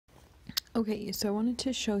Okay, so I wanted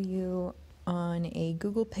to show you on a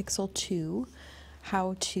Google Pixel 2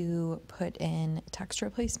 how to put in text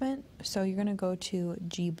replacement. So you're going to go to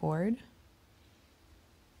Gboard,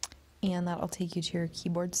 and that'll take you to your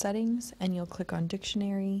keyboard settings, and you'll click on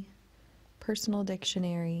Dictionary, Personal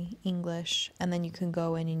Dictionary, English, and then you can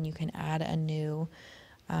go in and you can add a new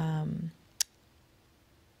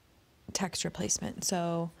text replacement.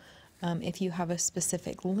 So if you have a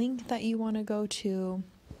specific link that you want to go to,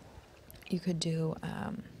 you could do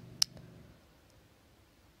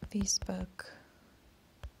facebook.com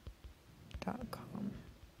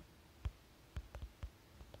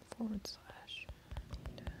 /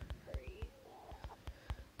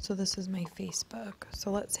 So this is my Facebook.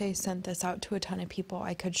 So let's say I sent this out to a ton of people.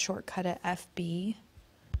 I could shortcut it FB,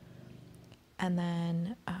 and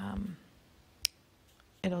then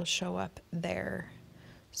it'll show up there.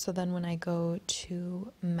 So then when I go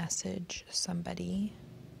to message somebody,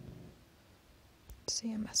 let's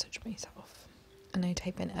see, I message myself, and I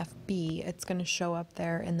type in FB, it's going to show up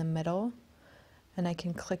there in the middle, and I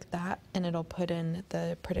can click that and it'll put in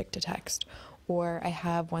the predict to text. Or I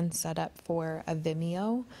have one set up for a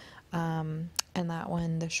Vimeo, and that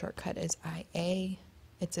one, the shortcut is IA.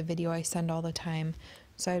 It's a video I send all the time,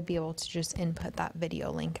 so I'd be able to just input that video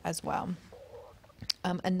link as well.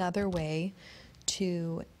 Another way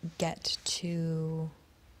to get to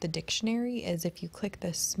the dictionary is if you click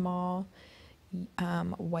this small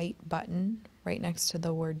white button right next to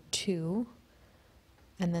the word to,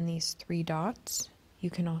 and then these three dots. You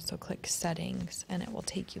can also click settings and it will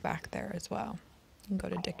take you back there as well. You can go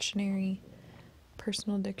to dictionary,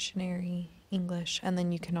 personal dictionary, English, and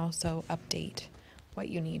then you can also update what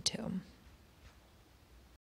you need to.